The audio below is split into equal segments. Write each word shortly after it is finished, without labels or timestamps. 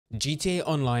GTA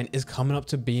Online is coming up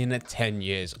to being 10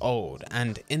 years old,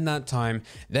 and in that time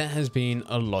there has been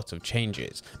a lot of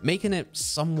changes, making it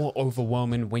somewhat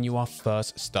overwhelming when you are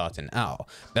first starting out.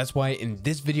 That's why in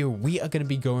this video we are going to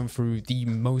be going through the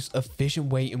most efficient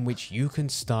way in which you can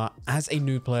start as a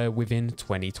new player within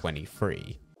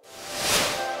 2023.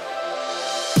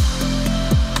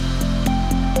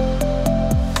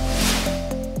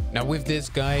 Now with this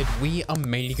guide, we are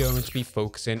mainly going to be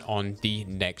focusing on the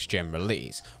next gen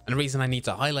release. And the reason I need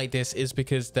to highlight this is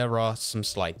because there are some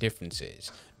slight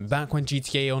differences. Back when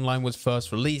GTA Online was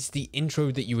first released, the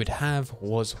intro that you would have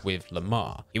was with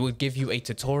Lamar. It would give you a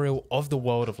tutorial of the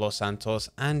world of Los Santos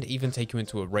and even take you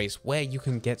into a race where you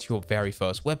can get your very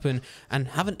first weapon and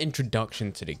have an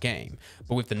introduction to the game.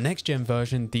 But with the next gen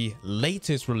version, the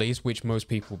latest release, which most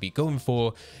people will be going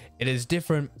for, it is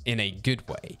different in a good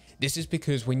way. This is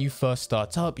because when you first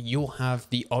start up, you'll have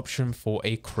the option for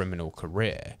a criminal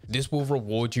career. This will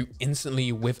reward you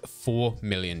instantly with $4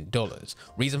 million.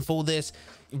 Reason for this?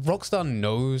 Rockstar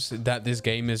knows that this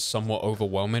game is somewhat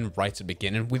overwhelming right at the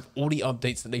beginning with all the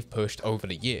updates that they've pushed over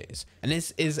the years. And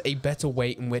this is a better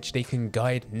way in which they can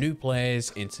guide new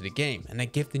players into the game, and they're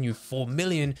gifting you $4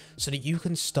 million so that you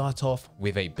can start off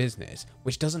with a business,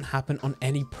 which doesn't happen on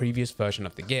any previous version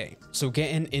of the game. So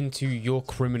getting into your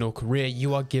criminal career,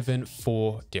 you are given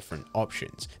 4 different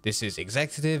options. This is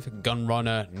executive, gun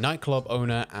runner, nightclub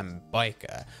owner, and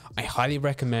biker. I highly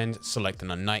recommend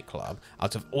selecting a nightclub.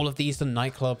 Out of all of these, the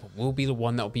nightclub will be the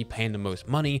one that will be paying the most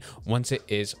money once it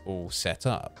is all set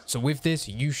up. So with this,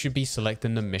 you should be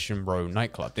selecting the Mission Row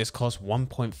nightclub. This costs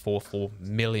 $1.44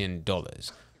 million.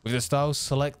 With the styles,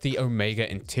 select the Omega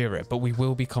interior, but we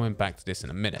will be coming back to this in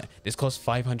a minute. This costs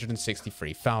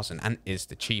 $563,000 and is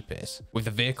the cheapest. With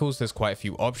the vehicles, there's quite a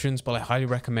few options, but I highly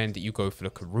recommend that you go for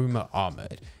the Kuruma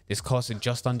Armored. This costs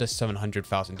just under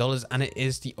 $700,000 and it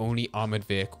is the only armored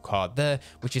vehicle card there,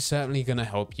 which is certainly going to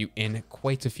help you in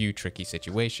quite a few tricky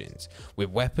situations.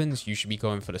 With weapons, you should be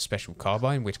going for the Special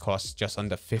Carbine, which costs just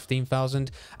under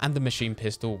 $15,000, and the Machine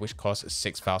Pistol, which costs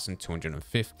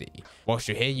 $6,250. Whilst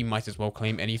you're here, you might as well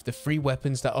claim any of the free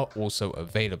weapons that are also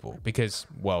available because,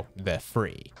 well, they're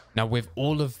free. Now with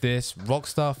all of this,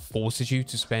 Rockstar forces you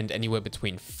to spend anywhere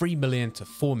between $3 million to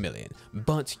 $4 million,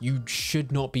 but you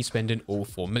should not be spending all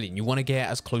 $4 million. You want to get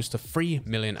as close to $3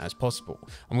 million as possible.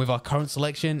 And with our current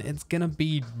selection, it's going to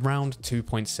be around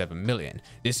 $2.7 million.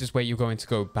 This is where you're going to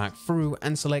go back through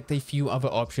and select a few other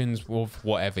options with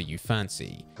whatever you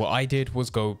fancy. What I did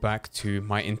was go back to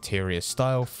my interior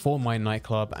style for my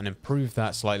nightclub and improve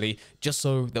that slightly just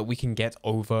so that we can get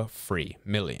over $3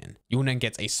 million. You will then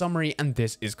get a summary and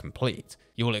this is complete.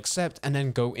 You will accept and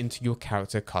then go into your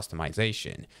character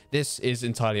customization. This is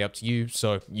entirely up to you,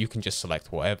 so you can just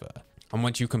select whatever. And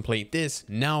once you complete this,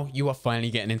 now you are finally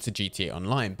getting into GTA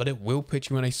Online, but it will put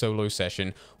you in a solo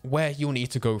session where you'll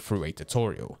need to go through a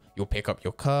tutorial. You'll pick up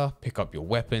your car, pick up your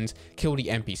weapons, kill the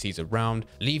NPCs around,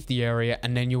 leave the area,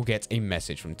 and then you'll get a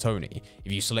message from Tony.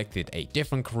 If you selected a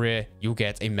different career, you'll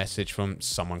get a message from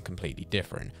someone completely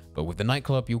different. But with the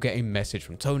nightclub, you'll get a message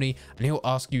from Tony, and he'll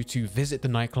ask you to visit the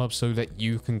nightclub so that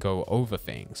you can go over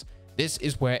things. This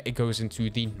is where it goes into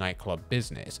the nightclub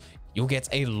business. You'll get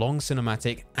a long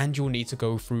cinematic and you'll need to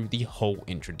go through the whole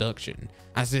introduction.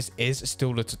 As this is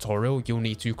still the tutorial, you'll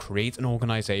need to create an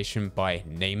organization by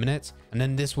naming it, and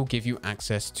then this will give you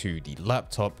access to the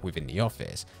laptop within the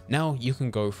office. Now you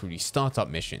can go through the startup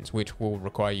missions, which will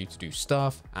require you to do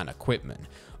staff and equipment.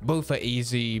 Both are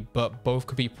easy, but both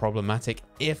could be problematic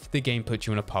if the game puts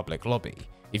you in a public lobby.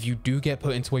 If you do get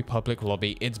put into a public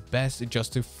lobby, it's best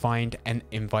just to find an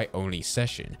invite-only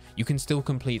session. You can still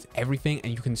complete everything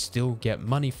and you can still get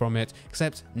money from it,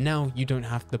 except now you don't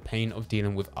have the pain of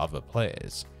dealing with other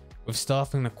players. With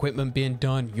staff and equipment being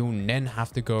done, you'll then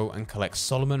have to go and collect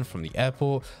Solomon from the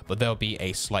airport, but there'll be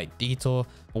a slight detour.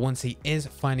 But once he is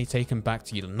finally taken back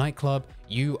to your nightclub,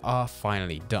 you are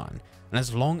finally done. And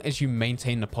as long as you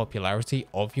maintain the popularity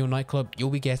of your nightclub, you'll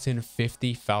be getting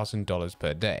 $50,000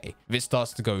 per day. If it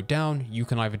starts to go down, you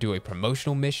can either do a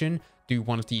promotional mission, do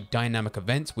one of the dynamic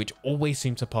events, which always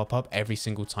seem to pop up every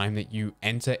single time that you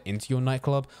enter into your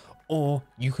nightclub, or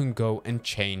you can go and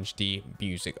change the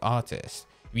music artist.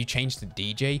 If you change the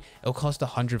DJ, it'll cost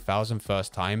 $100,000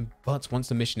 first time, but once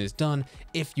the mission is done,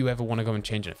 if you ever want to go and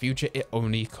change in the future, it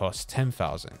only costs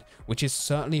 $10,000, which is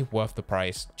certainly worth the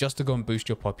price just to go and boost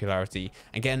your popularity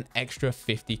and get an extra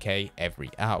 $50K every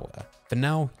hour. For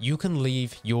now, you can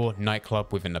leave your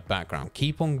nightclub within the background.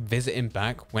 Keep on visiting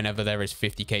back whenever there is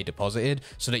 $50K deposited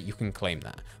so that you can claim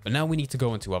that. But now we need to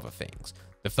go into other things.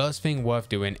 The first thing worth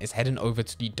doing is heading over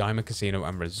to the Diamond Casino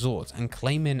and Resort and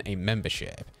claiming a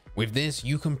membership. With this,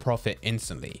 you can profit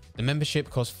instantly. The membership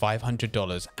costs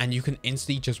 $500 and you can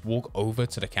instantly just walk over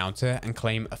to the counter and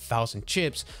claim 1,000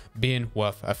 chips being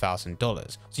worth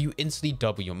 $1,000. So you instantly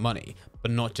double your money.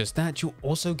 But not just that, you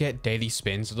also get daily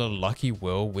spins of the lucky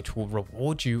wheel, which will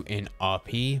reward you in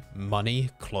RP, money,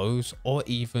 clothes, or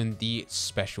even the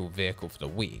special vehicle for the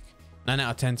week. 9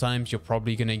 out of 10 times you're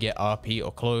probably going to get RP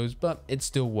or clothes, but it's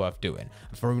still worth doing.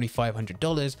 And for only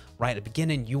 $500 right at the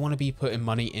beginning, you want to be putting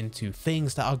money into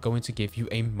things that are going to give you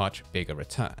a much bigger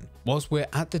return. Whilst we're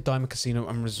at the Diamond Casino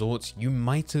and Resorts, you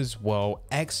might as well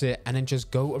exit and then just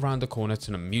go around the corner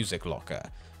to the music locker.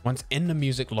 Once in the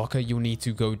music locker, you'll need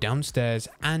to go downstairs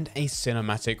and a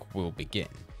cinematic will begin.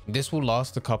 This will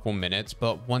last a couple minutes,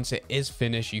 but once it is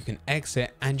finished, you can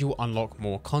exit and you'll unlock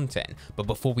more content. But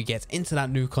before we get into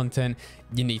that new content,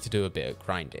 you need to do a bit of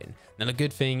grinding. Now, the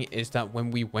good thing is that when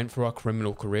we went through our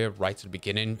criminal career right at the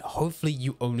beginning, hopefully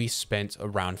you only spent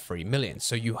around 3 million.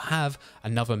 So you have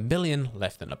another million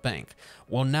left in the bank.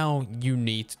 Well, now you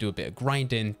need to do a bit of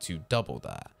grinding to double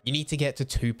that. You need to get to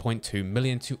 2.2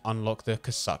 million to unlock the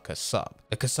Kosatka sub.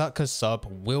 The Kosatka sub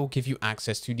will give you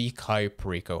access to the Cayo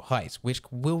Perico Heights, which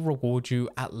will reward you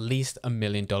at least $1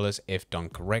 million if done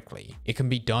correctly. It can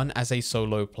be done as a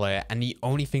solo player, and the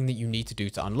only thing that you need to do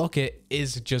to unlock it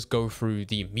is just go through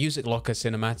the music locker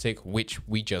cinematic, which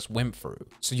we just went through.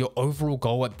 So your overall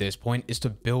goal at this point is to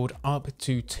build up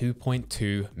to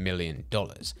 $2.2 million,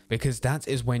 because that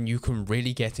is when you can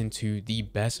really get into the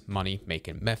best money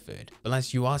making method. But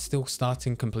as you are still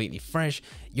starting completely fresh,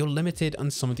 you're limited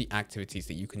on some of the activities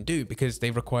that you can do because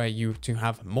they require you to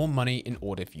have more money in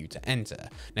order for you to enter.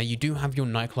 Now, you do have your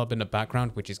nightclub in the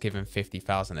background, which is given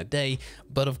 50,000 a day,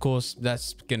 but of course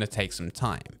that's gonna take some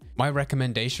time. My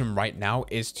recommendation right now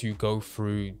is to go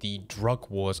through the Drug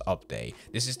Wars update.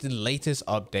 This is the latest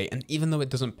update, and even though it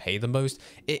doesn't pay the most,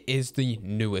 it is the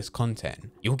newest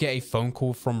content. You'll get a phone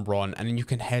call from Ron, and then you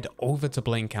can head over to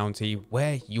Blaine County,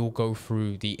 where you'll go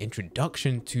through the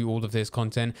introduction to all of this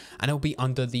content, and it'll be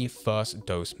under the First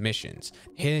Dose missions.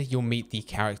 Here you'll meet the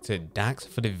character Dax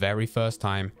for the very first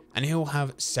time, and he'll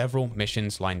have several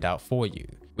missions lined out for you.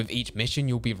 With each mission,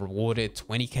 you'll be rewarded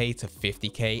 20k to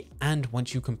 50k, and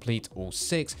once you complete all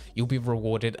 6, you'll be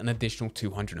rewarded an additional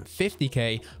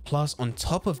 250k, plus on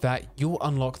top of that, you'll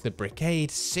unlock the Brigade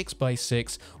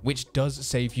 6x6, which does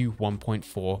save you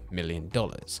 $1.4 million.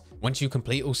 Once you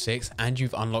complete all 6 and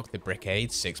you've unlocked the Brigade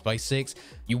 6x6,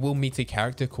 you will meet a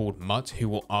character called Mutt who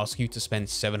will ask you to spend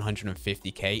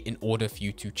 750k in order for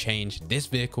you to change this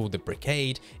vehicle, the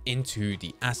Brigade, into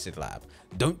the Acid Lab.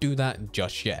 Don't do that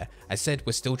just yet. I said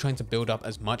we're still trying to build up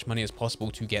as much money as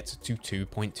possible to get to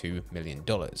 $2.2 million.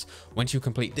 Once you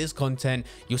complete this content,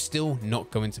 you're still not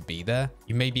going to be there.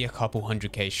 You may be a couple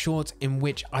 100k short, in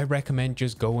which I recommend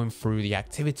just going through the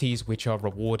activities which are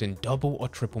rewarding double or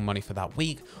triple money for that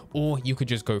week, or you could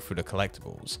just go through the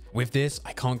collectibles. With this,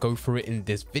 I can't go through it in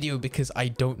this video because I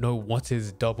don't know what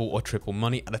is double or triple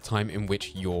money at the time in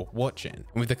which you're watching.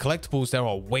 And with the collectibles, there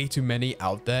are way too many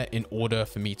out there in order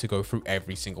for me to go through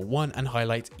every single one and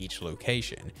highlight each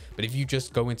location. But if you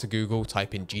just go into Google,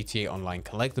 type in GTA Online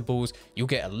collectibles, you'll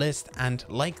get a list, and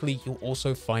likely you'll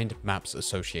also find maps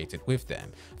associated with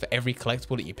them. For every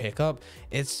collectible that you pick up,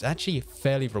 it's actually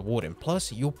fairly rewarding,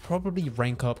 plus you'll probably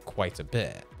rank up quite a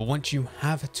bit. But once you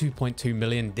have 2.2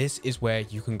 million, this is where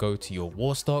you can go to your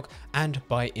war stock and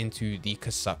buy into the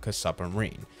Kosatka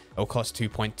submarine. It'll cost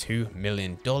 $2.2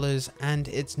 million, and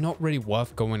it's not really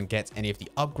worth going and get any of the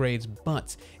upgrades,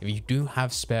 but if you do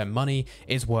have spare money,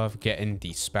 it's worth getting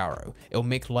the Sparrow. It'll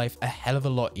make life a hell of a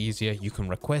lot easier. You can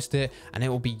request it and it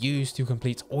will be used to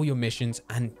complete all your missions,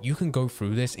 and you can go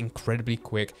through this incredibly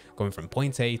quick, going from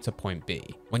point A to point B.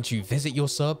 Once you visit your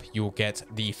sub, you'll get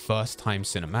the first time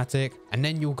cinematic, and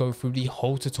then you'll go through the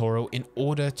whole tutorial in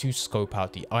order to scope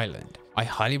out the island. I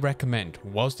highly recommend,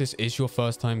 whilst this is your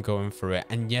first time going through it,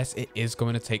 and yes, it is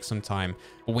going to take some time,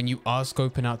 but when you are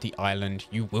scoping out the island,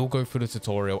 you will go through the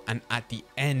tutorial, and at the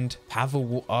end, Pavel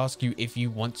will ask you if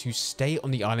you want to stay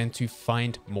on the island to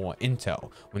find more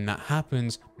intel. When that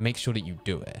happens, make sure that you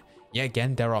do it. Yet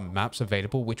again, there are maps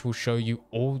available which will show you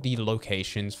all the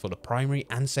locations for the primary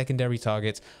and secondary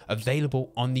targets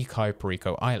available on the Cayo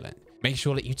Perico Island. Make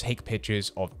sure that you take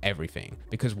pictures of everything,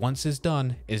 because once it's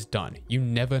done, it's done. You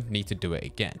never need to do it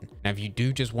again. Now, if you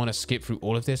do just want to skip through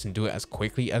all of this and do it as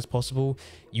quickly as possible,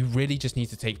 you really just need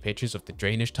to take pictures of the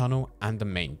drainage tunnel and the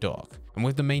main dock. And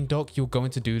with the main dock, you're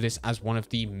going to do this as one of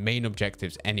the main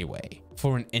objectives anyway.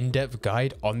 For an in-depth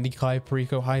guide on the Cayo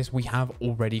Perico heist, we have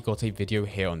already got a video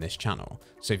here on this channel.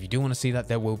 So if you do want to see that,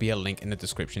 there will be a link in the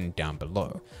description down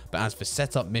below. But as for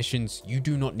setup missions, you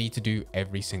do not need to do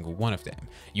every single one of them.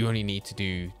 You only need to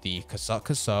do the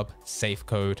Kosatka sub, safe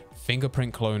code,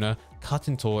 fingerprint cloner, cut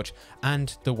and torch,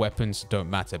 and the weapons don't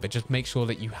matter, but just make sure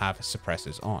that you have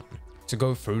suppressors on. To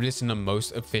go through this in the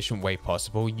most efficient way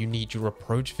possible, you need your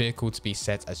approach vehicle to be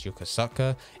set as your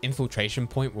Kosatka, infiltration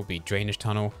point will be drainage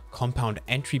tunnel, compound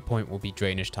entry point will be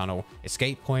drainage tunnel,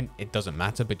 escape point, it doesn't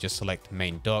matter, but just select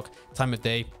main dock, time of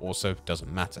day also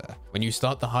doesn't matter. When you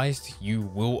start the heist, you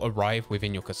will arrive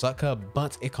within your Kosatka,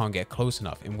 but it can't get close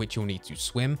enough, in which you'll need to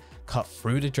swim, cut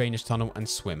through the drainage tunnel and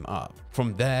swim up.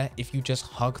 From there, if you just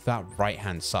hug that right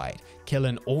hand side,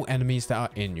 killing all enemies that are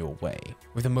in your way.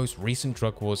 With the most recent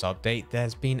Drug Wars update,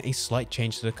 there's been a slight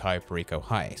change to the Cayo Perico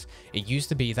heist. It used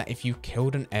to be that if you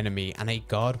killed an enemy and a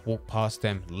guard walked past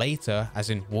them later, as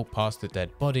in walk past the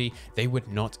dead body, they would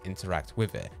not interact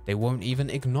with it. They won't even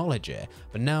acknowledge it.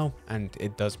 But now, and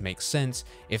it does make sense,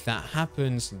 if that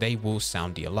happens, they will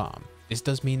sound the alarm. This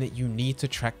does mean that you need to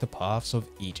track the paths of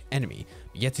each enemy.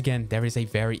 But yet again, there is a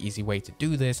very easy way to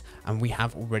do this, and we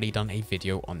have already done a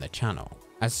video on the channel.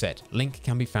 As said, link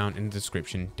can be found in the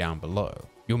description down below.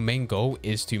 Your main goal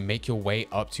is to make your way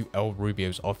up to El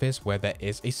Rubio's office, where there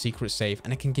is a secret safe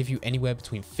and it can give you anywhere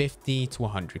between 50 to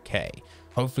 100k.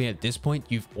 Hopefully at this point,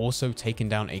 you've also taken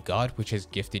down a guard which has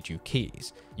gifted you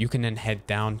keys. You can then head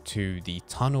down to the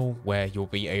tunnel where you'll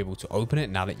be able to open it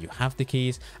now that you have the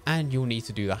keys, and you'll need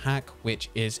to do the hack, which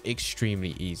is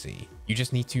extremely easy. You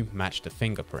just need to match the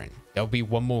fingerprint. There'll be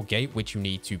one more gate which you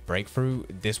need to break through.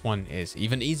 This one is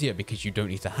even easier because you don't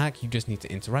need to hack, you just need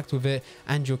to interact with it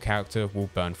and your character will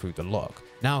burn through the lock.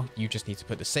 Now you just need to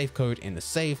put the safe code in the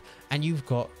safe and you've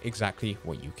got exactly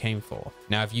what you came for.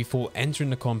 Now if you thought entering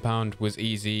the compound was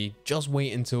easy, just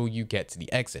wait until you get to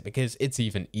the exit because it's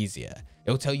even easier.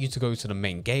 It'll tell you to go to the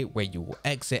main gate where you will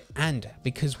exit, and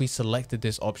because we selected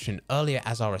this option earlier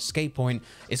as our escape point,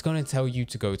 it's going to tell you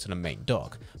to go to the main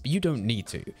dock, but you don't need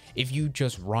to. If you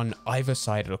just run either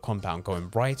side of the compound going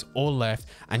right or left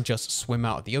and just swim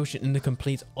out of the ocean in the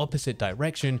complete opposite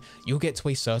direction, you'll get to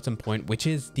a certain point which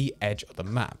is the edge of the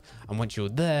map, and once you're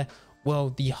there,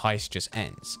 well, the heist just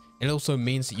ends. It also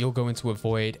means that you're going to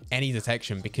avoid any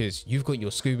detection because you've got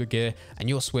your scuba gear and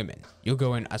you're swimming. You're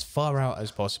going as far out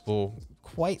as possible,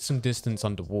 quite some distance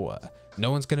underwater.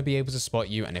 No one's going to be able to spot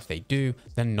you, and if they do,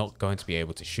 they're not going to be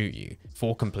able to shoot you.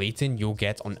 For completing, you'll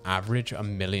get on average $1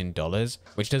 million,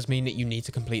 which does mean that you need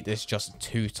to complete this just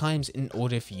 2 times in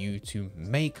order for you to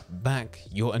make back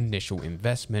your initial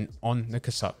investment on the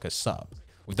Kosatka sub.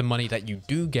 With the money that you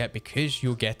do get, because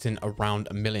you're getting around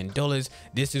 $1 million,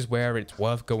 this is where it's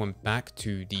worth going back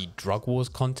to the Drug Wars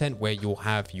content where you'll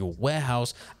have your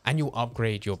warehouse and you'll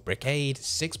upgrade your Brigade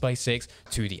 6x6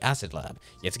 to the Acid Lab.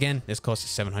 Yet again, this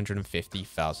costs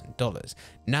 $750,000.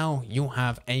 Now you'll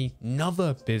have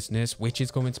another business which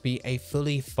is going to be a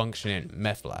fully functioning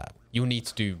meth lab. You'll need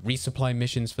to do resupply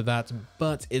missions for that,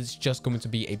 but it's just going to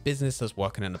be a business that's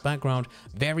working in the background,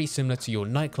 very similar to your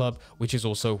nightclub, which is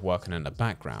also working in the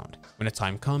background. When the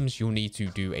time comes, you'll need to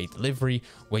do a delivery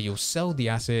where you'll sell the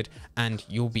acid and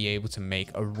you'll be able to make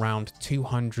around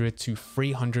 $200,000 to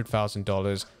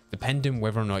 $300,000, depending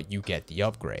whether or not you get the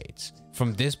upgrades.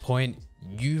 From this point,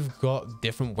 you've got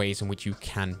different ways in which you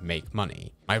can make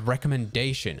money. My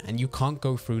recommendation, and you can't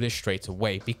go through this straight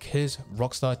away because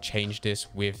Rockstar changed this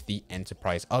with the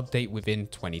Enterprise update within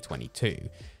 2022.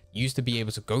 You used to be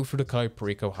able to go through the Cayo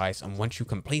Perico heist, and once you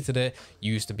completed it,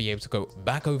 you used to be able to go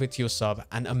back over to your sub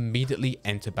and immediately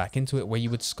enter back into it where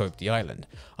you would scope the island.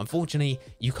 Unfortunately,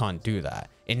 you can't do that.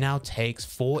 It now takes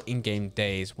 4 in-game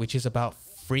days, which is about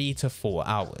 3 to 4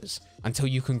 hours until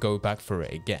you can go back through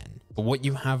it again. But what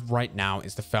you have right now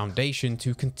is the foundation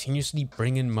to continuously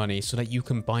bring in money so that you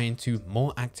can buy into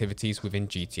more activities within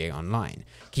GTA Online.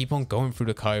 Keep on going through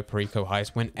the Cayo Perico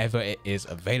heist whenever it is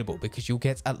available because you'll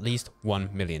get at least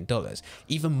 $1 million.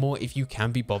 Even more if you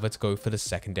can be bothered to go for the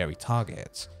secondary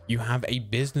targets. You have a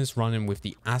business running with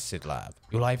the Acid Lab.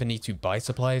 You'll either need to buy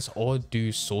supplies or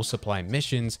do source supply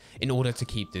missions in order to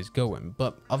keep this going,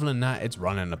 but other than that, it's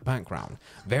running in the background.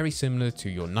 Very similar to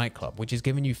your nightclub, which is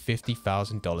giving you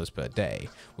 $50,000 per day.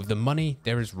 With the money,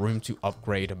 there is room to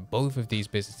upgrade both of these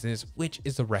businesses, which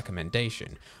is the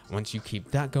recommendation. Once you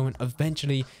keep that going,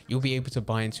 eventually you'll be able to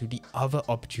buy into the other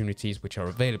opportunities which are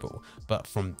available. But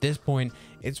from this point,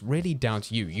 it's really down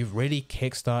to you. You've really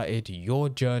kickstarted your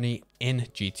journey in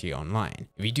GTA Online.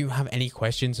 If you do have any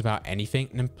questions about anything,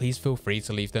 then please feel free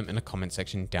to leave them in the comment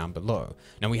section down below.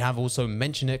 Now, we have also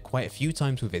mentioned it quite a few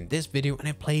times within this video, and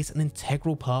it plays an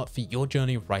integral part for your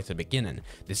journey right at the beginning.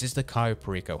 This is the Cayo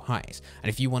Perico heist, and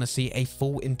if you want to see a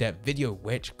full in-depth video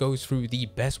which goes through the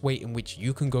best way in which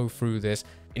you can go through this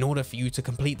in order for you to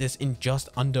complete this in just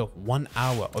under 1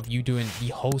 hour of you doing the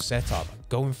whole setup,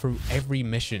 going through every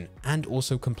mission, and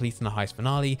also completing the heist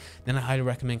finale, then I highly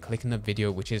recommend clicking the video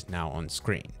which is now on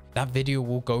screen. That video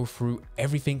will go through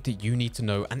everything that you need to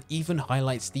know and even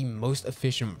highlights the most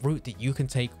efficient route that you can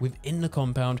take within the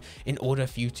compound in order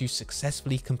for you to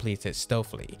successfully complete it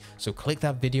stealthily. So click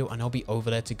that video and I'll be over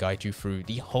there to guide you through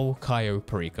the whole Cayo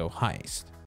Perico heist.